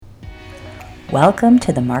Welcome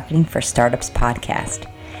to the Marketing for Startups podcast.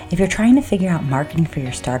 If you're trying to figure out marketing for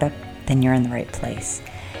your startup, then you're in the right place.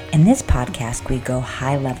 In this podcast, we go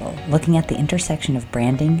high level, looking at the intersection of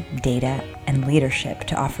branding, data, and leadership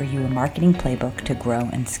to offer you a marketing playbook to grow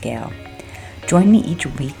and scale. Join me each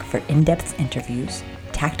week for in-depth interviews,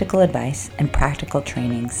 tactical advice, and practical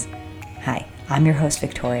trainings. Hi, I'm your host,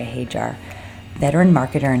 Victoria Hajar, veteran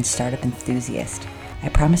marketer and startup enthusiast. I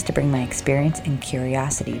promise to bring my experience and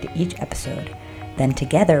curiosity to each episode. Then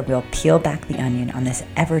together, we'll peel back the onion on this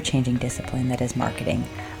ever-changing discipline that is marketing.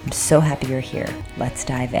 I'm so happy you're here. Let's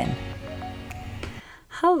dive in.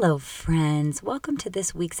 Hello, friends. Welcome to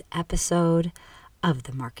this week's episode of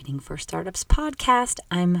the Marketing for Startups podcast.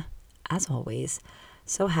 I'm, as always,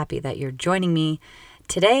 so happy that you're joining me.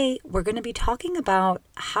 Today, we're going to be talking about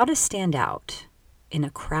how to stand out in a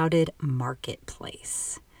crowded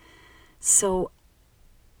marketplace. So,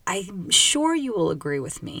 I'm sure you will agree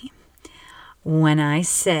with me when I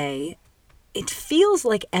say it feels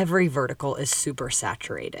like every vertical is super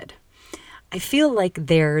saturated. I feel like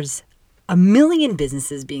there's a million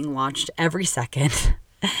businesses being launched every second.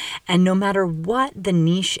 And no matter what the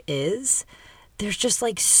niche is, there's just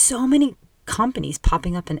like so many companies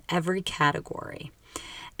popping up in every category.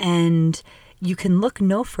 And you can look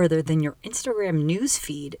no further than your Instagram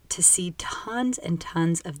newsfeed to see tons and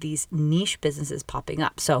tons of these niche businesses popping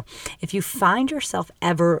up. So if you find yourself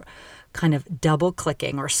ever kind of double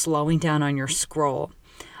clicking or slowing down on your scroll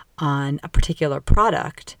on a particular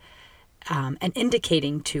product and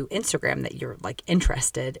indicating to Instagram that you're like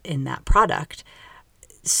interested in that product,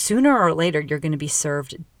 sooner or later you're going to be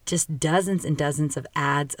served just dozens and dozens of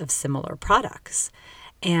ads of similar products.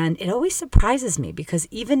 And it always surprises me because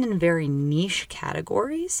even in very niche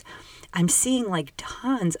categories, I'm seeing like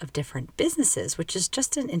tons of different businesses, which is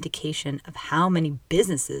just an indication of how many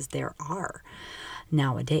businesses there are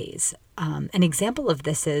nowadays. An example of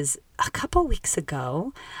this is a couple weeks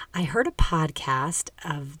ago, I heard a podcast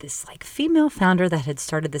of this like female founder that had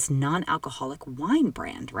started this non-alcoholic wine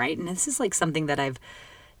brand, right? And this is like something that I've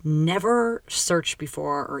never searched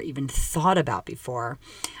before or even thought about before.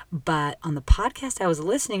 But on the podcast I was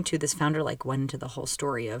listening to, this founder like went into the whole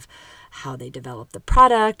story of how they developed the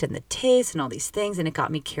product and the taste and all these things. And it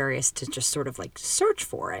got me curious to just sort of like search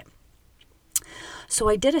for it. So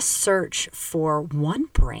I did a search for one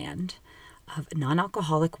brand of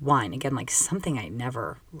non-alcoholic wine. Again, like something I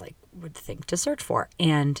never like would think to search for.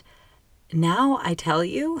 And now I tell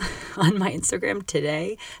you on my Instagram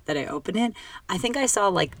today that I opened it, I think I saw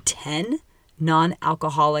like 10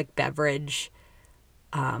 non-alcoholic beverage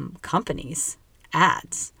companies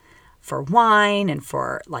ads for wine and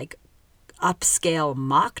for like upscale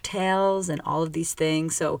mocktails and all of these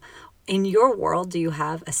things. So in your world, do you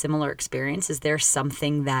have a similar experience? Is there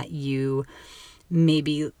something that you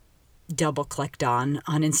maybe double clicked on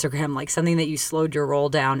Instagram, like something that you slowed your roll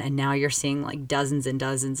down and now you're seeing like dozens and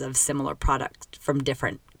dozens of similar products from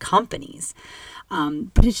different companies?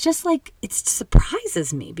 But it's just like, it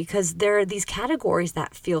surprises me because there are these categories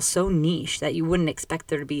that feel so niche that you wouldn't expect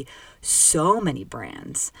there to be so many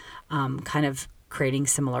brands kind of creating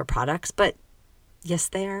similar products. But yes,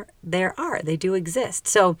 they do exist.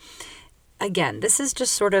 So again, this is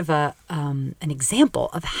just sort of an example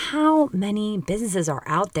of how many businesses are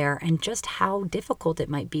out there and just how difficult it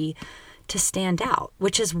might be to stand out,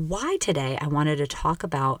 which is why today I wanted to talk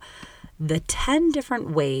about the 10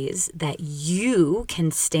 different ways that you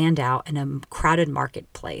can stand out in a crowded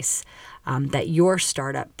marketplace, that your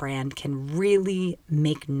startup brand can really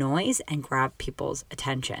make noise and grab people's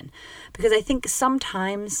attention. Because I think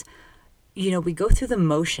sometimes we go through the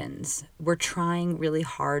motions. We're trying really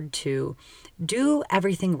hard to do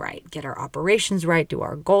everything right, get our operations right, do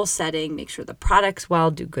our goal setting, make sure the product's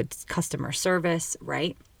well, do good customer service,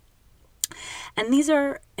 right? And these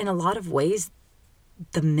are, in a lot of ways,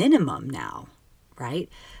 the minimum now, right?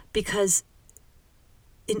 Because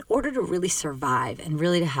in order to really survive and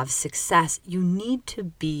really to have success, you need to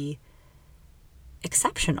be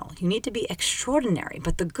exceptional. You need to be extraordinary.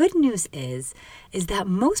 But the good news is that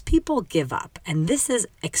most people give up. And this is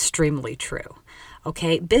extremely true.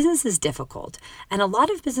 Okay. Business is difficult. And a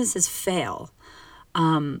lot of businesses fail,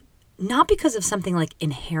 not because of something like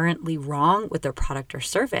inherently wrong with their product or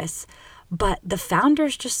service, but the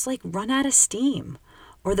founders just like run out of steam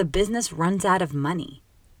or the business runs out of money,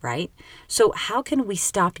 right? So how can we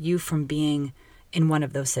stop you from being in one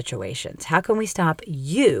of those situations? How can we stop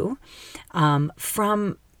you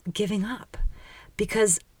from giving up?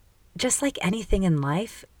 Because just like anything in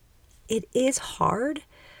life, it is hard,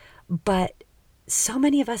 but so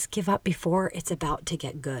many of us give up before it's about to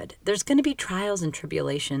get good. There's going to be trials and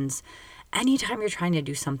tribulations anytime you're trying to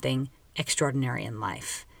do something extraordinary in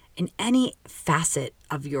life, in any facet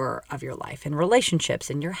of your life, in relationships,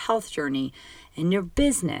 in your health journey, in your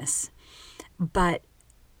business. But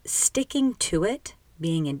sticking to it,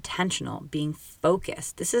 being intentional, being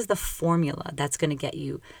focused, this is the formula that's going to get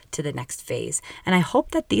you to the next phase. And I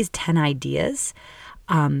hope that these 10 ideas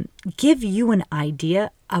give you an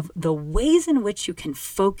idea of the ways in which you can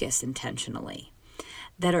focus intentionally.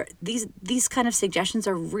 That are these kind of suggestions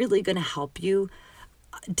are really going to help you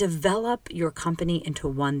develop your company into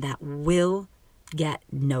one that will get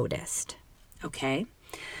noticed. Okay?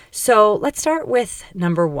 So let's start with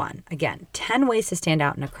number 1. Again, 10 ways to stand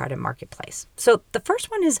out in a crowded marketplace. So the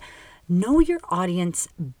first one is know your audience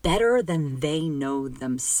better than they know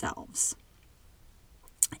themselves.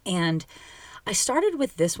 And I started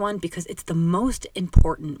with this one because it's the most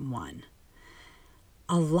important one.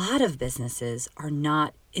 A lot of businesses are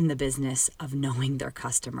not in the business of knowing their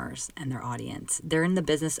customers and their audience. They're in the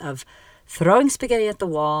business of throwing spaghetti at the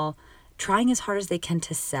wall, trying as hard as they can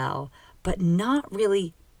to sell, but not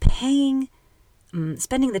really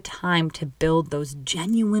spending the time to build those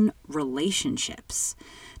genuine relationships.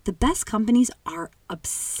 The best companies are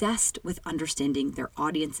obsessed with understanding their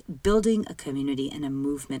audience, building a community and a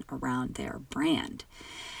movement around their brand.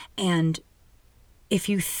 And if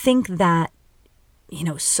you think that,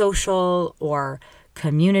 social or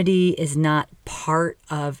community is not part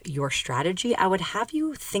of your strategy, I would have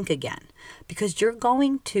you think again, because you're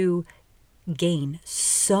going to gain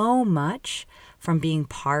so much from being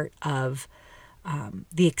part of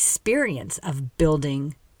the experience of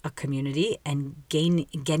building a community and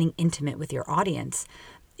getting intimate with your audience.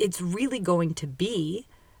 It's really going to be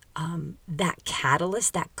that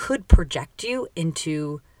catalyst that could project you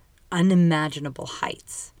into unimaginable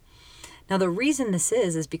heights. Now, the reason this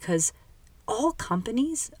is because all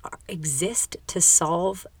companies exist to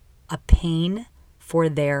solve a pain for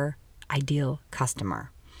their ideal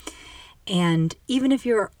customer. And even if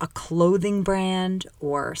you're a clothing brand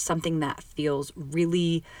or something that feels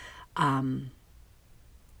really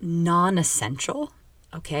non-essential,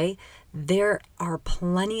 okay, there are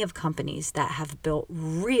plenty of companies that have built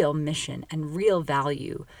real mission and real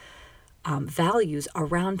values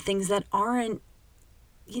around things that aren't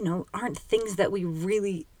things that we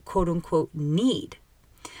really, quote unquote, need.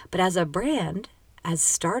 But as a brand, as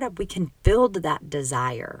startup, we can build that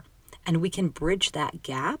desire and we can bridge that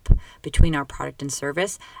gap between our product and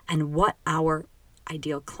service and what our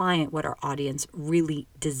ideal client, what our audience really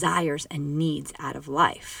desires and needs out of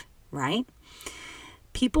life, right?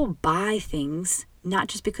 People buy things not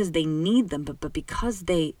just because they need them, but because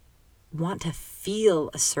they want to feel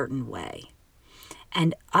a certain way.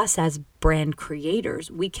 And us as brand creators,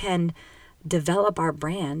 we can develop our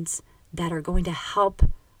brands that are going to help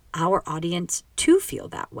our audience to feel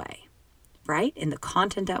that way, right? In the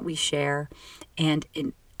content that we share and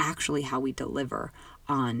in actually how we deliver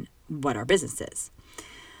on what our business is.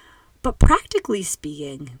 But practically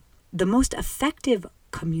speaking, the most effective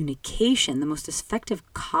communication, the most effective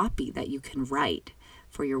copy that you can write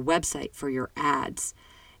for your website, for your ads,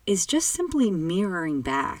 is just simply mirroring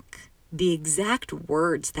back the exact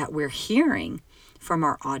words that we're hearing from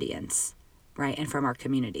our audience, right, and from our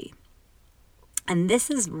community. And this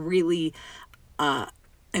is really an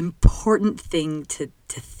important thing to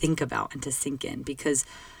think about and to sink in, because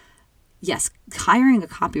yes, hiring a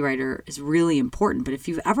copywriter is really important, but if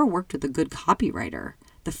you've ever worked with a good copywriter,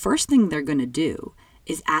 the first thing they're going to do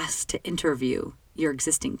is ask to interview your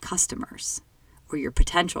existing customers or your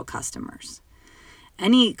potential customers.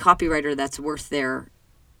 Any copywriter that's worth their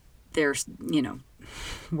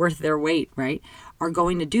weight, right, are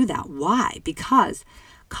going to do that. Why? Because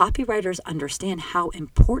copywriters understand how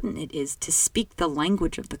important it is to speak the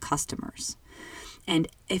language of the customers. And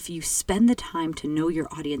if you spend the time to know your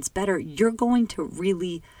audience better, you're going to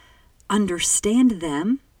really understand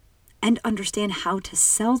them and understand how to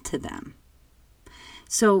sell to them.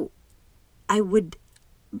 So I would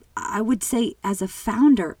say, as a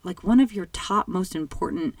founder, like, one of your top most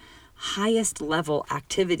important highest level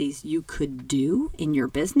activities you could do in your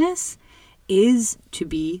business is to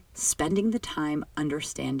be spending the time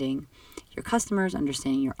understanding your customers,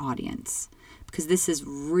 understanding your audience, because this is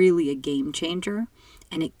really a game changer,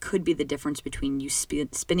 and it could be the difference between you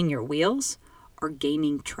spinning your wheels or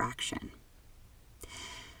gaining traction.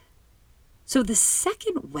 So the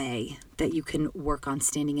second way that you can work on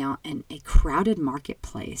standing out in a crowded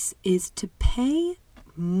marketplace is to pay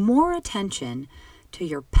more attention to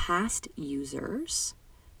your past users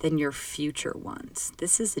than your future ones.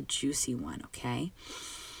 This is a juicy one, okay?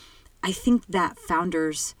 I think that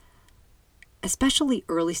founders, especially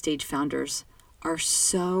early stage founders, are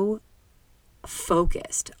so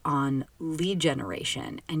focused on lead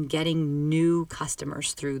generation and getting new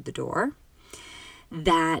customers through the door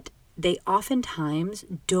that they oftentimes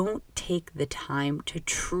don't take the time to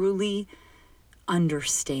truly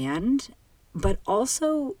understand, but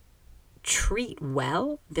also treat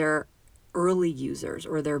well their early users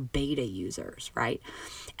or their beta users, right?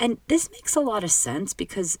 And this makes a lot of sense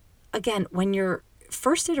because, again, when your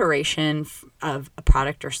first iteration of a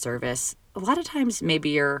product or service, a lot of times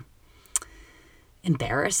maybe you're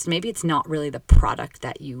embarrassed. Maybe it's not really the product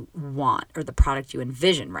that you want or the product you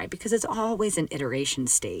envision, right? Because it's always an iteration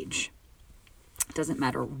stage. It doesn't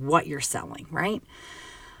matter what you're selling, right?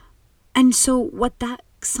 And so what that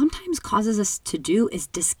sometimes causes us to do is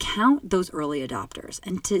discount those early adopters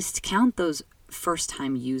and discount those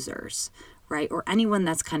first-time users, right? Or anyone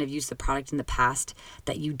that's kind of used the product in the past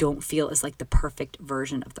that you don't feel is like the perfect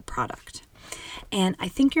version of the product. And I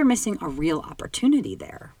think you're missing a real opportunity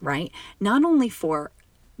there, right? Not only for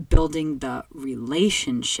building the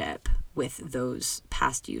relationship with those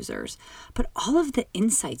past users, but all of the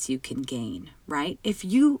insights you can gain, right? If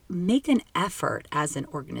you make an effort as an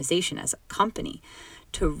organization, as a company,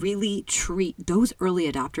 to really treat those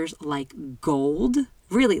early adopters like gold,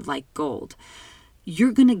 really like gold,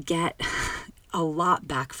 you're going to get a lot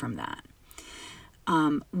back from that.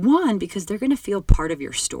 One, because they're going to feel part of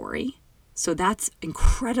your story. So that's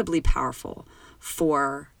incredibly powerful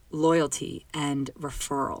for loyalty and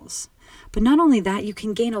referrals. But not only that, you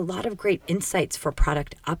can gain a lot of great insights for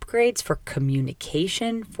product upgrades, for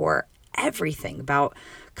communication, for everything about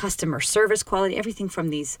customer service quality, everything from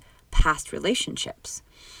these past relationships.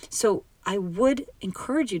 So I would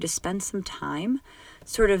encourage you to spend some time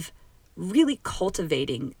sort of really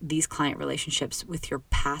cultivating these client relationships with your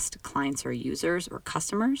past clients or users or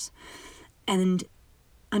customers, and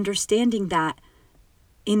understanding that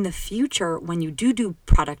in the future, when you do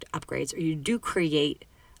product upgrades or you do create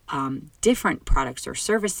different products or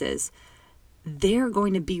services, they're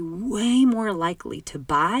going to be way more likely to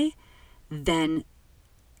buy than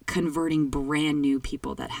converting brand new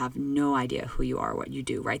people that have no idea who you are, what you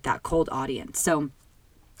do, right? That cold audience. So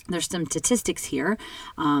there's some statistics here.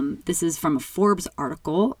 This is from a Forbes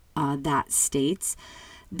article that states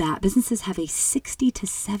that businesses have a 60 to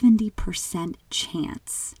 70%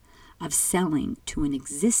 chance of selling to an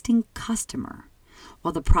existing customer,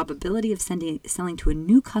 while the probability of selling to a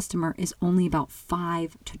new customer is only about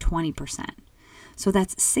 5 to 20%. So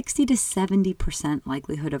that's 60 to 70%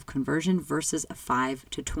 likelihood of conversion versus a 5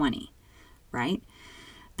 to 20, right?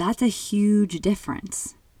 That's a huge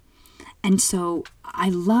difference. And so I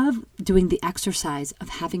love doing the exercise of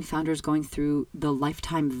having founders going through the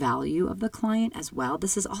lifetime value of the client as well.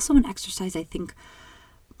 This is also an exercise I think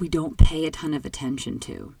we don't pay a ton of attention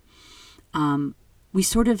to. We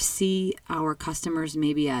sort of see our customers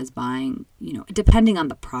maybe as buying, depending on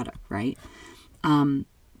the product, right?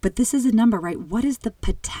 But this is a number, right? What is the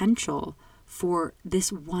potential for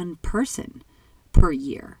this one person per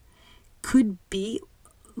year? Could be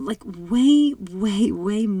like way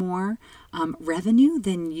more revenue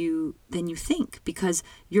than you think, because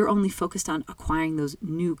you're only focused on acquiring those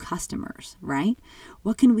new customers, right?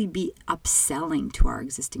 What can we be upselling to our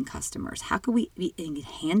existing customers? How can we be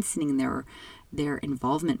enhancing their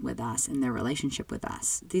involvement with us and their relationship with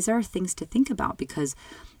us? These are things to think about, because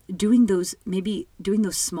doing those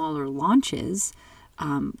smaller launches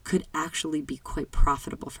could actually be quite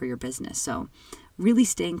profitable for your business. So really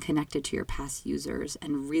staying connected to your past users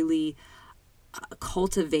and really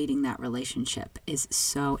cultivating that relationship is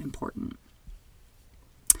so important.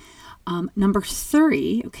 Number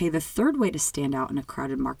 3, the third way to stand out in a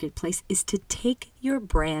crowded marketplace is to take your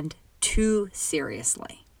brand too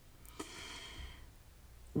seriously.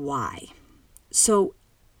 Why? So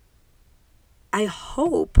I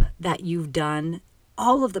hope that you've done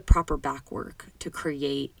all of the proper back work to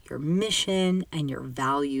create your mission and your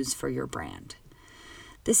values for your brand.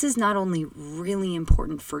 This is not only really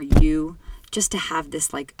important for you just to have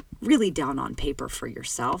this really down on paper for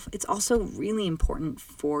yourself, it's also really important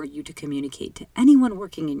for you to communicate to anyone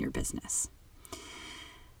working in your business.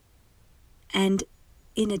 And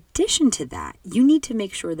in addition to that, you need to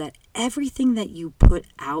make sure that everything that you put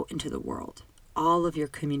out into the world, all of your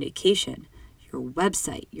communication, your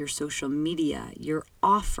website, your social media, your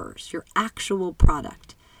offers, your actual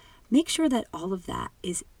product, make sure that all of that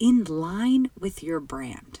is in line with your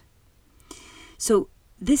brand. So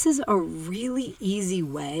this is a really easy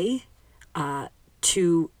way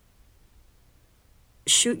to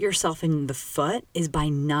shoot yourself in the foot, is by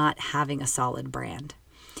not having a solid brand.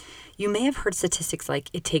 You may have heard statistics like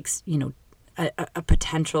it takes, a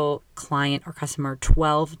potential client or customer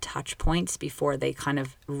 12 touch points before they kind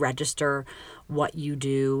of register what you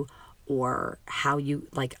do or how you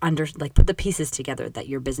put the pieces together that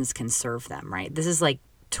your business can serve them, right? This is like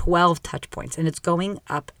 12 touch points, and it's going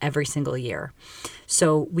up every single year.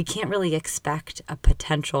 So we can't really expect a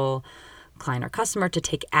potential client or customer to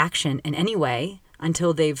take action in any way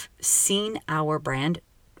until they've seen our brand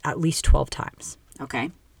at least 12 times,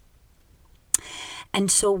 okay? And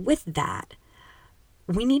so with that,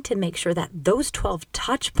 we need to make sure that those 12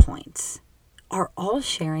 touch points are all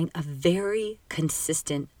sharing a very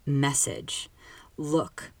consistent message,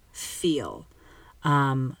 look, feel,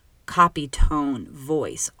 copy, tone,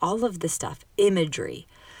 voice, all of this stuff, imagery.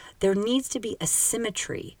 There needs to be a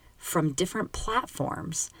symmetry from different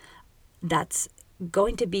platforms that's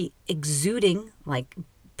going to be exuding, like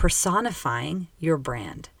personifying your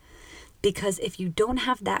brand. Because if you don't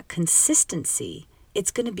have that consistency,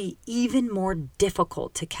 it's going to be even more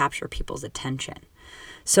difficult to capture people's attention.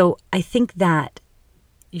 So I think that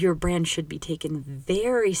your brand should be taken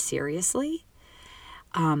very seriously.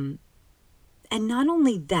 And not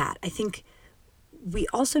only that, I think we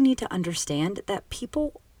also need to understand that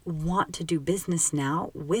people want to do business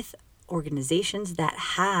now with organizations that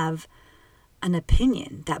have an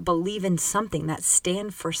opinion, that believe in something, that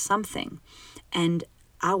stand for something. And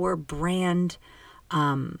our brand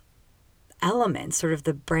elements, sort of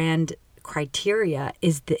the brand criteria,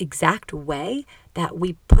 is the exact way that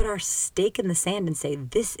we put our stake in the sand and say,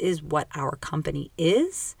 this is what our company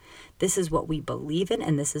is, this is what we believe in,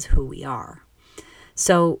 and this is who we are.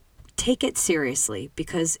 So take it seriously,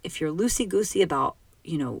 because if you're loosey-goosey about,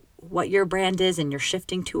 what your brand is and you're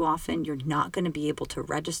shifting too often, you're not going to be able to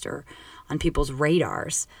register on people's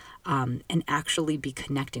radars and actually be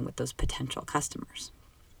connecting with those potential customers.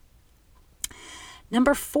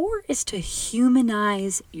 Number 4 is to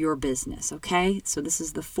humanize your business, okay? So this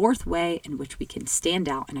is the 4th way in which we can stand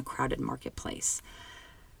out in a crowded marketplace.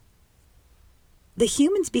 The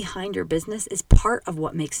humans behind your business is part of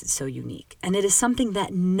what makes it so unique, and it is something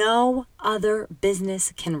that no other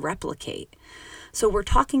business can replicate. So we're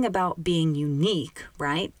talking about being unique,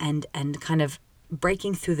 right? And kind of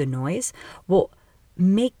breaking through the noise. Well,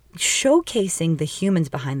 showcasing the humans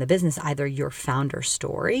behind the business, either your founder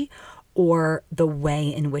story or the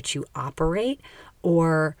way in which you operate,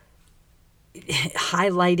 or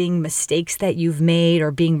highlighting mistakes that you've made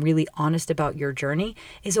or being really honest about your journey,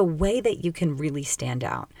 is a way that you can really stand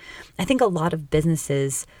out. I think a lot of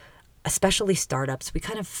businesses, especially startups, we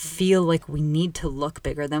kind of feel like we need to look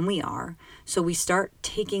bigger than we are. So we start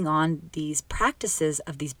taking on these practices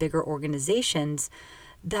of these bigger organizations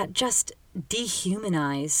that just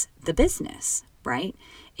dehumanize the business, right?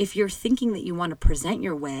 If you're thinking that you want to present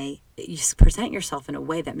yourself in a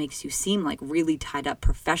way that makes you seem like really tied up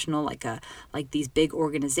professional, like these big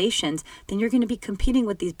organizations, then you're going to be competing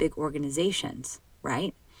with these big organizations,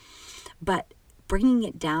 right? But bringing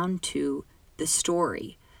it down to the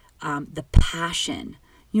story, the passion,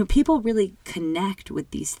 people really connect with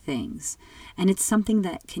these things, and it's something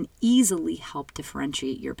that can easily help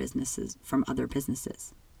differentiate your businesses from other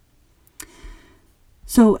businesses.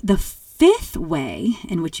 So the 5th way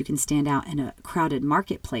in which you can stand out in a crowded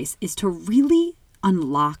marketplace is to really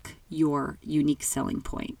unlock your unique selling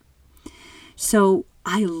point. So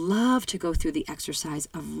I love to go through the exercise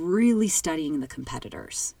of really studying the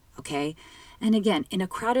competitors, okay? And again, in a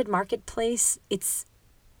crowded marketplace,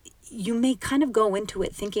 you may kind of go into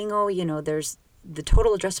it thinking, there's the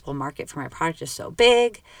total addressable market for my product is so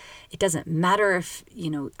big. It doesn't matter if,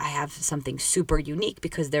 I have something super unique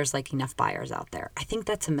because there's enough buyers out there. I think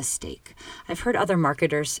that's a mistake. I've heard other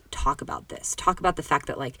marketers talk about the fact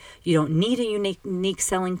that you don't need a unique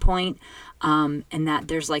selling point, and that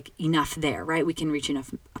there's enough there, right? We can reach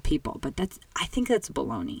enough people, but I think that's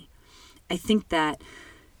baloney. I think that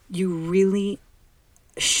you really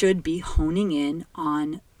should be honing in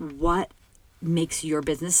on what makes your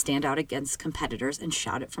business stand out against competitors and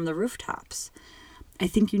shout it from the rooftops. I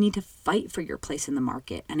think you need to fight for your place in the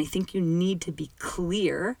market, and I think you need to be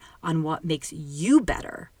clear on what makes you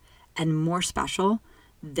better and more special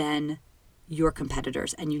than your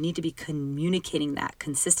competitors, and you need to be communicating that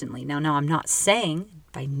consistently. Now I'm not saying,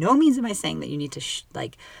 by no means am I saying that you need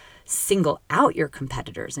to single out your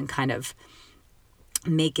competitors and kind of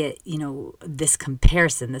make it, this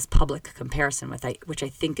comparison, this public comparison which I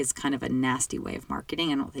think is kind of a nasty way of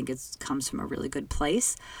marketing. I don't think it comes from a really good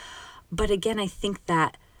place. But again, I think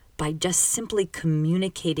that by just simply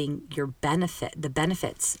communicating the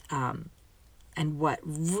benefits, and what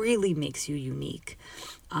really makes you unique,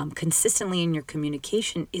 consistently in your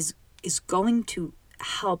communication is going to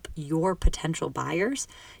help your potential buyers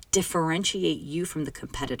differentiate you from the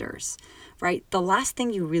competitors, right? The last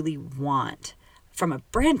thing you really want from a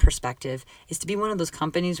brand perspective is to be one of those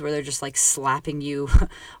companies where they're just like slapping you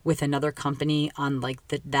with another company on like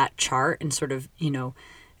that chart and sort of,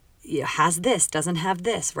 has this, doesn't have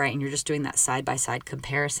this, right? And you're just doing that side-by-side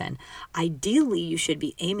comparison. Ideally, you should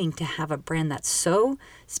be aiming to have a brand that's so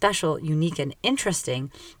special, unique, and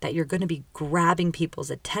interesting that you're going to be grabbing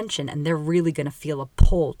people's attention and they're really going to feel a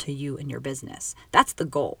pull to you and your business. That's the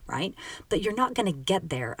goal, right? But you're not going to get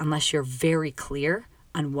there unless you're very clear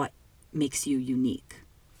on what makes you unique.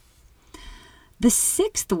 The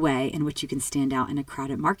sixth way in which you can stand out in a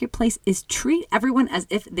crowded marketplace is treat everyone as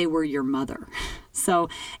if they were your mother. So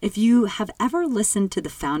if you have ever listened to the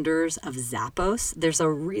founders of Zappos, there's a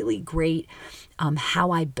really great How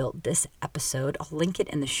I Built This episode. I'll link it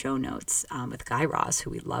in the show notes with Guy Raz, who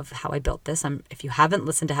we love, How I Built This. If you haven't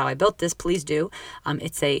listened to How I Built This, please do.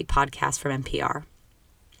 It's a podcast from NPR.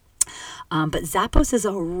 But Zappos is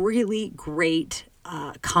a really great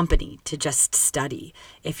company to just study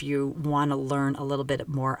if you want to learn a little bit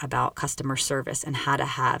more about customer service and how to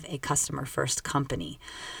have a customer first company.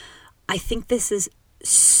 I think this is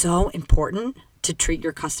so important to treat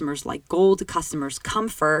your customers like gold. Customers come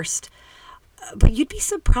first, but you'd be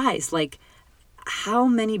surprised like how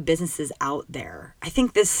many businesses out there. I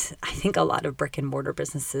think a lot of brick and mortar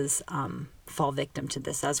businesses fall victim to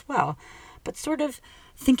this as well, but sort of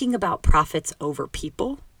thinking about profits over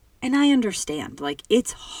people. And I understand, like,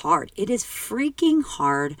 it's hard. It is freaking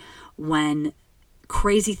hard when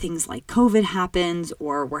crazy things like COVID happens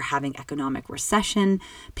or we're having economic recession.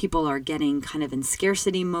 People are getting kind of in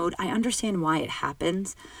scarcity mode. I understand why it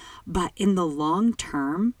happens. But in the long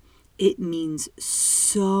term, it means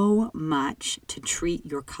so much to treat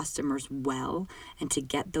your customers well and to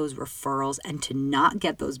get those referrals and to not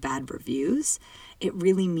get those bad reviews. It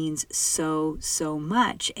really means so, so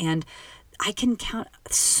much. And I can count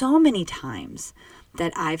so many times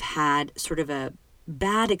that I've had sort of a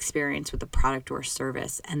bad experience with a product or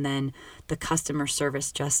service, and then the customer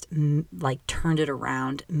service just like turned it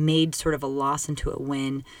around, made sort of a loss into a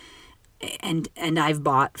win, and I've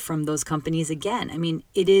bought from those companies again. I mean,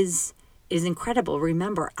 it is incredible.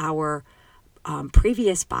 Remember, our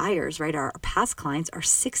previous buyers, right, our past clients are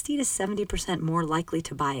 60 to 70% more likely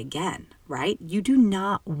to buy again, right? You do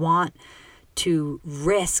not want to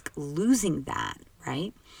risk losing that,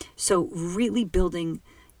 right? So really building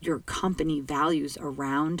your company values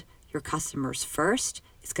around your customers first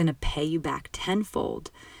is going to pay you back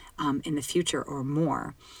tenfold in the future or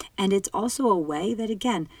more. And it's also a way that,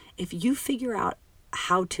 again, if you figure out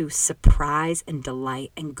how to surprise and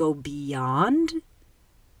delight and go beyond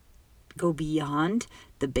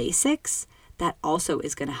the basics, that also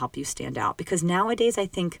is going to help you stand out. Because nowadays, I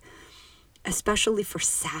think, especially for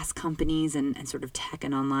SaaS companies and sort of tech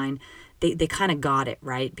and online, they kind of got it,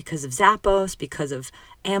 right? Because of Zappos, because of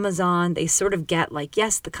Amazon, they sort of get like,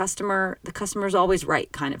 yes, the customer's always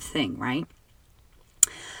right kind of thing, right?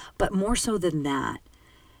 But more so than that,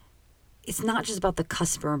 it's not just about the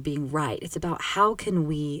customer being right. It's about how can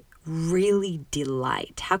we really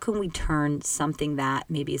delight? How can we turn something that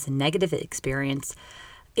maybe is a negative experience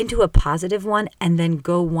into a positive one and then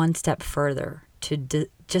go one step further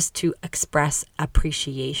just to express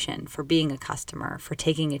appreciation for being a customer, for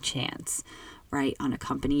taking a chance, right, on a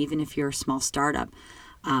company, even if you're a small startup.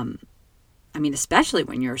 Especially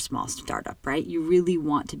when you're a small startup, right? You really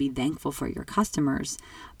want to be thankful for your customers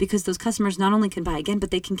because those customers not only can buy again,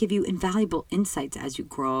 but they can give you invaluable insights as you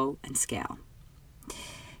grow and scale.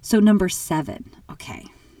 So number 7, okay.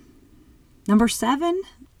 Number 7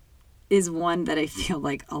 is one that I feel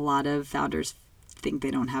like a lot of founders think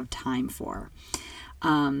they don't have time for.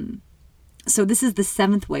 So this is the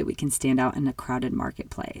 7th way we can stand out in a crowded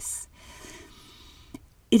marketplace.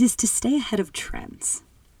 It is to stay ahead of trends.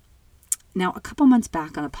 Now, a couple months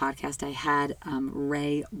back on a podcast, I had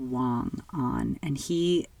Ray Wang on, and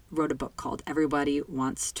he wrote a book called Everybody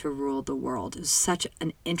Wants to Rule the World. It was such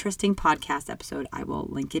an interesting podcast episode. I will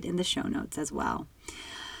link it in the show notes as well.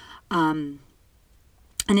 And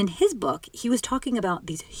in his book, he was talking about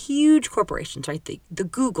these huge corporations, right? The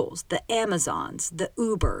Googles, the Amazons, the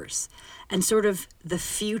Ubers, and sort of the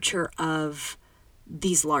future of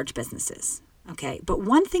these large businesses. Okay, but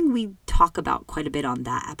one thing we talk about quite a bit on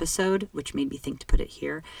that episode, which made me think to put it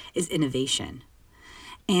here, is innovation.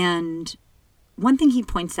 And one thing he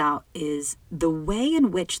points out is the way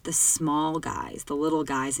in which the small guys, the little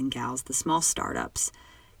guys and gals, the small startups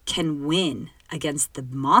can win against the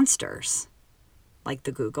monsters like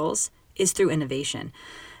the Googles is through innovation.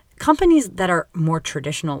 Companies that are more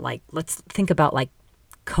traditional, like let's think about like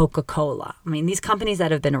Coca-Cola. I mean, these companies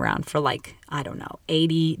that have been around for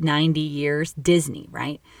 80, 90 years, Disney,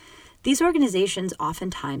 right? These organizations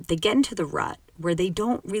oftentimes, they get into the rut where they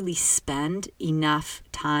don't really spend enough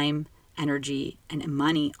time, energy, and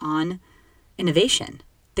money on innovation.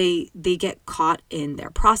 They get caught in their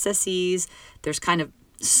processes. There's kind of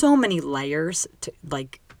so many layers to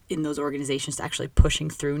in those organizations to actually pushing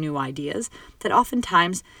through new ideas that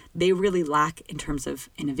oftentimes they really lack in terms of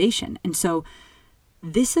innovation. And so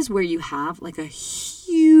this is where you have a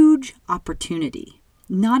huge opportunity,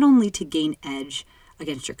 not only to gain edge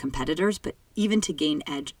against your competitors, but even to gain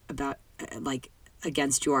edge about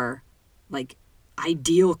against your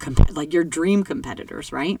ideal your dream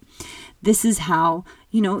competitors, right? This is how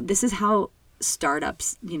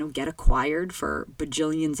startups, get acquired for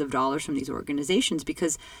bajillions of dollars from these organizations,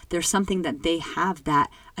 because there's something that they have,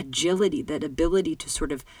 that agility, that ability to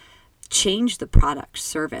sort of change the product,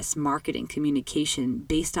 service, marketing, communication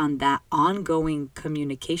based on that ongoing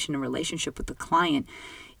communication and relationship with the client.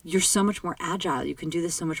 You're so much more agile. You can do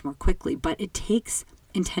this so much more quickly, but it takes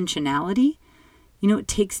intentionality. It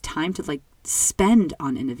takes time to spend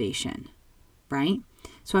on innovation, right?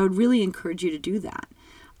 So I would really encourage you to do that.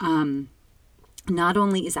 Not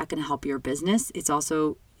only is that going to help your business, it's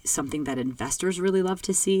also something that investors really love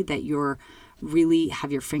to see, that you're really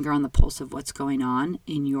have your finger on the pulse of what's going on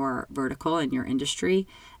in your vertical, in your industry,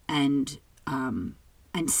 and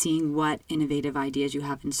seeing what innovative ideas you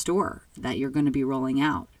have in store that you're going to be rolling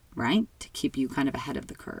out, right? To keep you kind of ahead of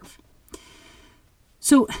the curve.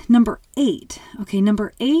 So number 8,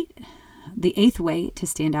 the 8th way to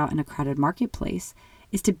stand out in a crowded marketplace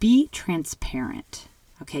is to be transparent.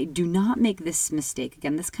 Okay, do not make this mistake.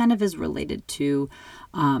 Again, this kind of is related to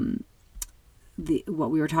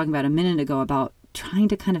what we were talking about a minute ago about trying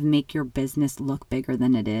to kind of make your business look bigger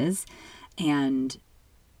than it is. And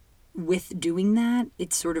with doing that,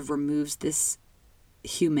 it sort of removes this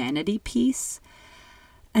humanity piece.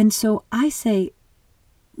 And so I say,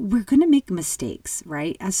 we're going to make mistakes,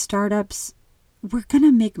 right? As startups, we're going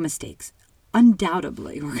to make mistakes.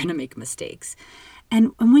 Undoubtedly, we're going to make mistakes.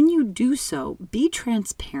 And when you do so, be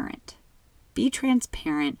transparent. Be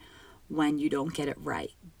transparent when you don't get it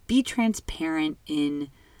right. Be transparent in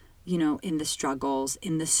the struggles,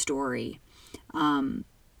 in the story.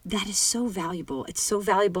 That is so valuable. It's so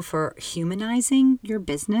valuable for humanizing your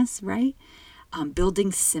business, right?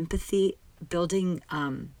 Building sympathy, building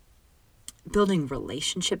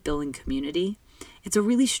relationship, building community. It's a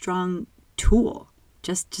really strong tool,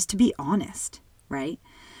 just to be honest, right?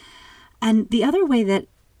 And the other way that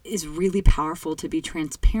is really powerful to be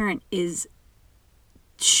transparent is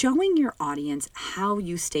showing your audience how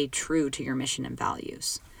you stay true to your mission and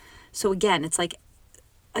values. So again, it's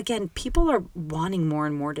people are wanting more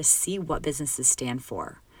and more to see what businesses stand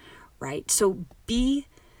for, right? So be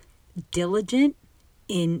diligent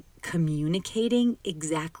in communicating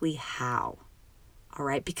exactly how, all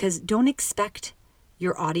right? Because don't expect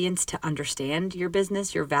your audience to understand your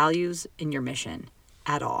business, your values, and your mission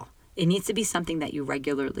at all. It needs to be something that you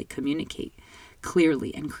regularly communicate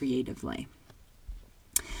clearly and creatively.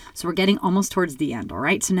 So we're getting almost towards the end, all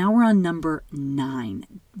right? So now we're on number 9,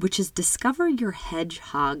 which is discover your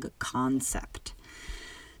hedgehog concept.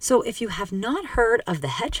 So if you have not heard of the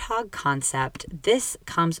hedgehog concept, this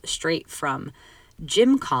comes straight from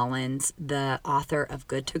Jim Collins, the author of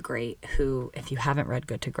Good to Great, who, if you haven't read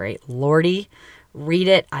Good to Great, Lordy, read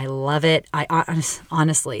it. I love it.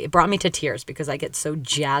 Honestly, it brought me to tears because I get so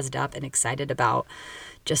jazzed up and excited about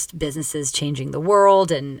just businesses changing the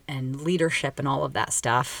world and leadership and all of that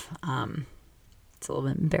stuff. It's a little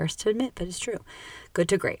bit embarrassed to admit, but it's true. Good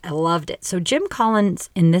to Great. I loved it. So Jim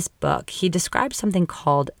Collins, in this book, he describes something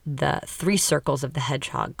called the 3 circles of the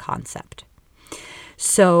hedgehog concept.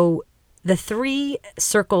 So the 3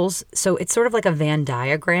 circles, so it's sort of like a Venn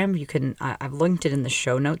diagram. You can, I've linked it in the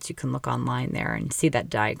show notes. You can look online there and see that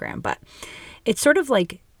diagram. But it's sort of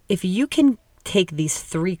like if you can take these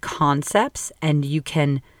 3 concepts and you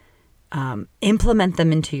can implement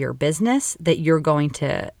them into your business, that you're going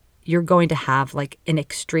to have an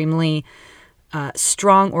extremely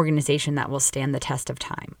strong organization that will stand the test of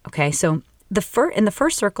time. Okay, so in the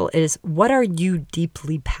first circle is, what are you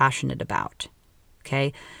deeply passionate about?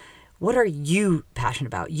 Okay. What are you passionate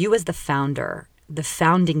about? You as the founder, the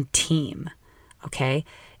founding team, okay?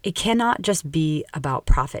 It cannot just be about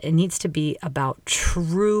profit. It needs to be about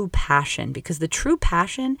true passion, because the true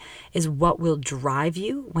passion is what will drive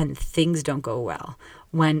you when things don't go well.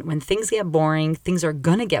 When things get boring, things are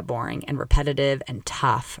going to get boring and repetitive and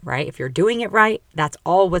tough, right? If you're doing it right, that's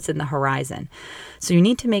all what's in the horizon. So you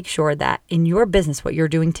need to make sure that in your business, what you're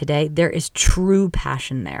doing today, there is true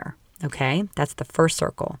passion there. Okay, that's the first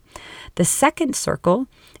circle. The second circle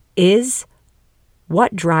is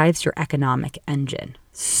what drives your economic engine.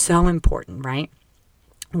 So important, right?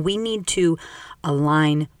 We need to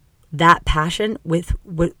align that passion with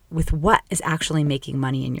what is actually making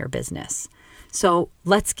money in your business. So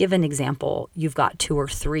let's give an example. You've got 2 or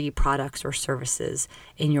 3 products or services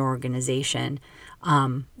in your organization,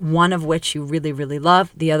 one of which you really, really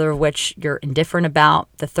love, the other of which you're indifferent about,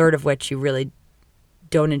 the third of which you really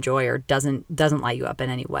don't enjoy or doesn't light you up in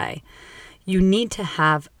any way. You need to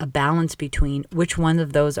have a balance between which one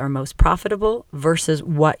of those are most profitable versus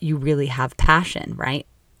what you really have passion, right,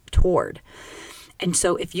 toward. And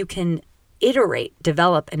so if you can iterate,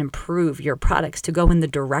 develop, and improve your products to go in the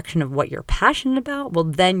direction of what you're passionate about, well,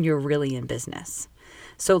 then you're really in business.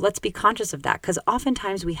 So let's be conscious of that, because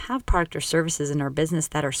oftentimes we have product or services in our business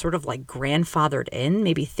that are sort of like grandfathered in,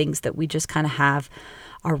 maybe things that we just kind of have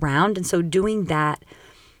around. And so doing that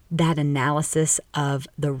analysis of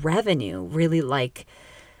the revenue, really like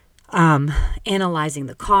analyzing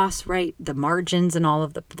the costs, right, the margins and all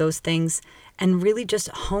of those things, and really just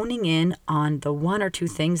honing in on the 1 or 2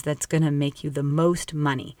 things that's going to make you the most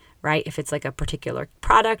money, right, if it's like a particular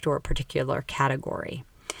product or a particular category.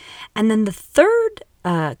 And then the third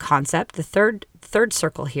concept, the third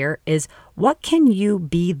circle here is, what can you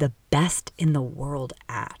be the best in the world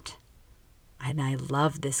at? And I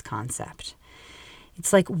love this concept.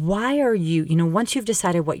 It's like, why are you, once you've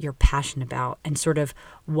decided what you're passionate about and sort of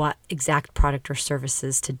what exact product or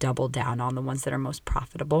services to double down on, the ones that are most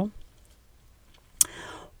profitable,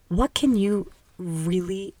 what can you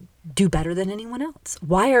really do better than anyone else?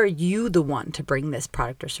 Why are you the one to bring this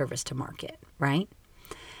product or service to market, right?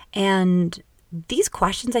 And these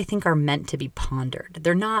questions, I think, are meant to be pondered.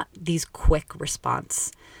 They're not these quick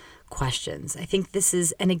response questions. I think this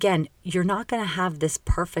is, and again, you're not going to have this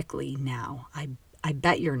perfectly now. I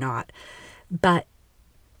bet you're not. But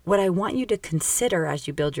what I want you to consider as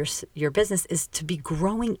you build your business is to be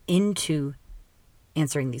growing into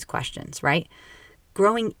answering these questions, right?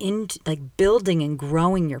 Growing into, like, building and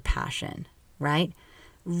growing your passion, right?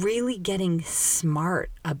 Really getting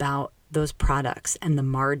smart about those products and the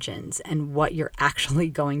margins and what you're actually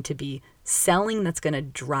going to be selling that's going to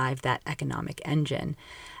drive that economic engine.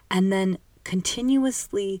 And then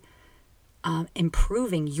continuously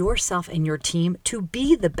improving yourself and your team to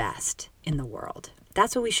be the best in the world.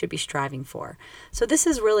 That's what we should be striving for. So this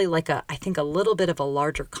is really like I think a little bit of a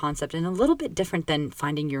larger concept and a little bit different than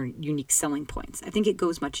finding your unique selling points. I think it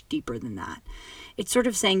goes much deeper than that. It's sort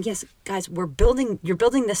of saying, yes, guys, you're building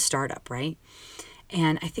this startup, right?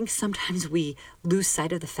 And I think sometimes we lose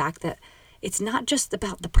sight of the fact that it's not just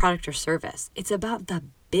about the product or service. It's about the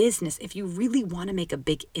business. If you really want to make a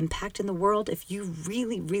big impact in the world, if you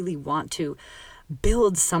really, really want to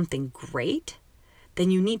build something great, then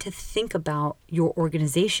you need to think about your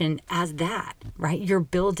organization as that, right? You're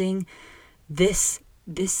building this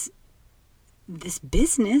business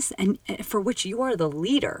and for which you are the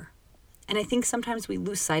leader. And I think sometimes we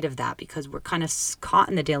lose sight of that because we're kind of caught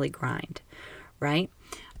in the daily grind, right?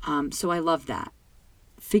 So I love that.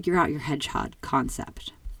 Figure out your hedgehog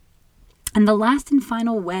concept. And the last and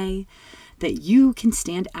final way that you can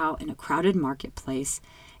stand out in a crowded marketplace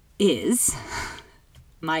is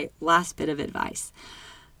my last bit of advice.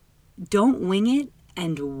 Don't wing it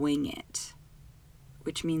and wing it,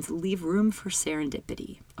 which means leave room for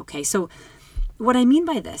serendipity. Okay, so what I mean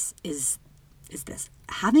by this is this.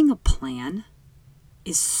 Having a plan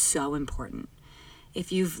is so important.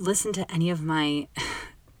 If you've listened to any of my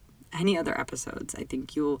any other episodes, I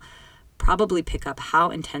think you'll probably pick up how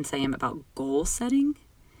intense I am about goal setting.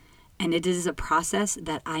 And it is a process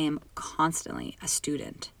that I am constantly a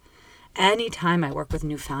student. Anytime I work with a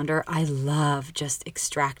new founder, I love just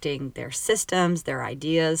extracting their systems, their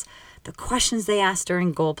ideas, the questions they ask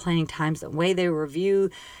during goal planning times, the way they review,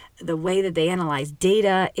 the way that they analyze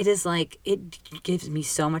data. It is like, it gives me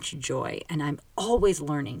so much joy. And I'm always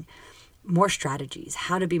learning more strategies,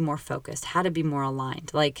 how to be more focused, how to be more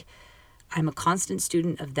aligned. Like, I'm a constant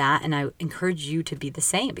student of that, and I encourage you to be the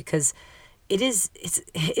same, because it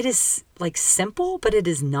is like simple, but it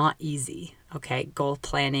is not easy. Okay, goal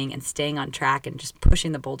planning and staying on track and just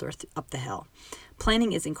pushing the boulder up the hill.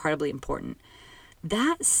 Planning is incredibly important.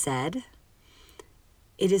 That said,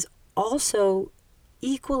 it is also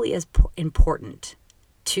equally as important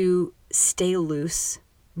to stay loose,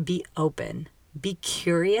 be open, be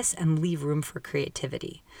curious, and leave room for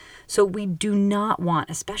creativity. So we do not want,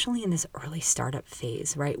 especially in this early startup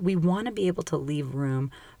phase, right? We want to be able to leave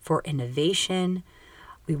room for innovation.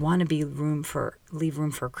 We want to leave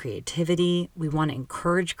room for creativity. We want to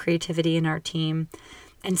encourage creativity in our team.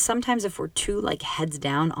 And sometimes if we're too like heads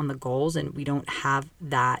down on the goals and we don't have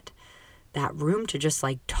that room to just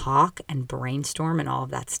like talk and brainstorm and all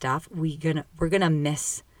of that stuff, we're gonna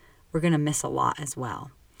miss a lot as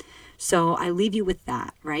well. So I leave you with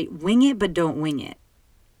that, right? Wing it, but don't wing it.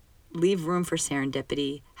 Leave room for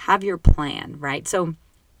serendipity. Have your plan, right? So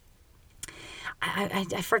I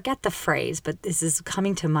forget the phrase, but this is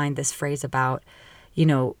coming to mind, this phrase about,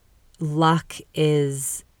 luck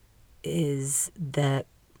is the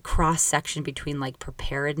cross section between like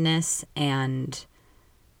preparedness and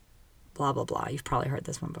blah, blah, blah. You've probably heard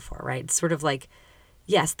this one before, right? It's sort of like,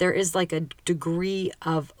 yes, there is like a degree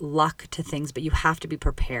of luck to things, but you have to be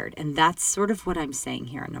prepared. And that's sort of what I'm saying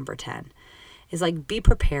here on number 10 is like, be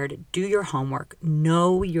prepared, do your homework,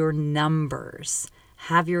 know your numbers,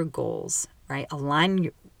 have your goals, right? Align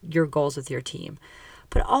your goals with your team,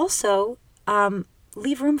 but also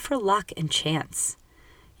leave room for luck and chance.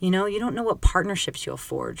 You don't know what partnerships you'll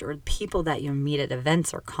forge or people that you'll meet at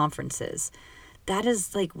events or conferences. That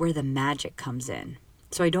is like where the magic comes in.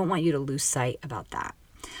 So I don't want you to lose sight about that.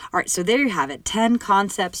 All right, so there you have it. 10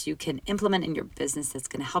 concepts you can implement in your business that's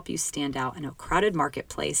going to help you stand out in a crowded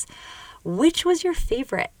marketplace. Which was your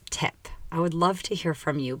favorite tip? I would love to hear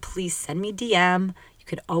from you. Please send me DM. You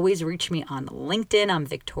could always reach me on LinkedIn. I'm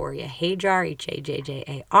Victoria Hajjar,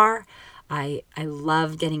 Hajjar. I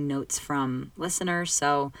love getting notes from listeners.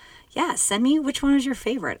 So yeah, send me which one is your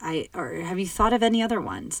favorite. Or have you thought of any other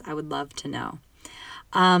ones? I would love to know.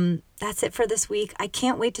 That's it for this week. I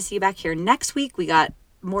can't wait to see you back here next week. We got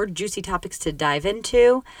more juicy topics to dive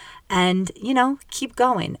into and, keep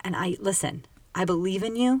going. And I believe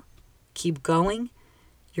in you. Keep going.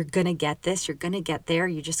 You're going to get this. You're going to get there.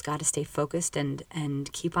 You just got to stay focused and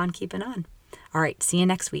keep on keeping on. All right. See you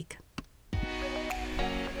next week.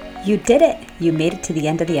 You did it. You made it to the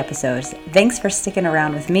end of the episodes. Thanks for sticking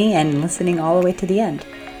around with me and listening all the way to the end.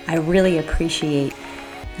 I really appreciate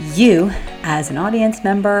you as an audience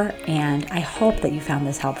member, and I hope that you found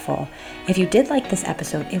this helpful. If you did like this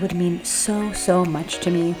episode, it would mean so much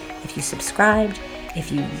to me if you subscribed,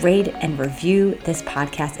 if you rate and review this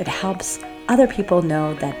podcast. It helps other people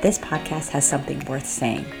know that this podcast has something worth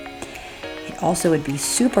saying. It also would be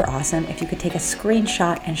super awesome if you could take a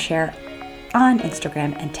screenshot and share on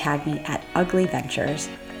Instagram and tag me at Ugly Ventures,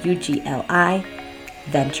 UGLI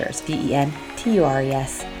Ventures,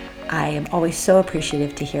 VENTURES. I am always so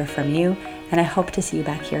appreciative to hear from you, and I hope to see you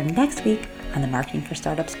back here next week on the Marketing for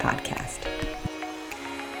Startups podcast.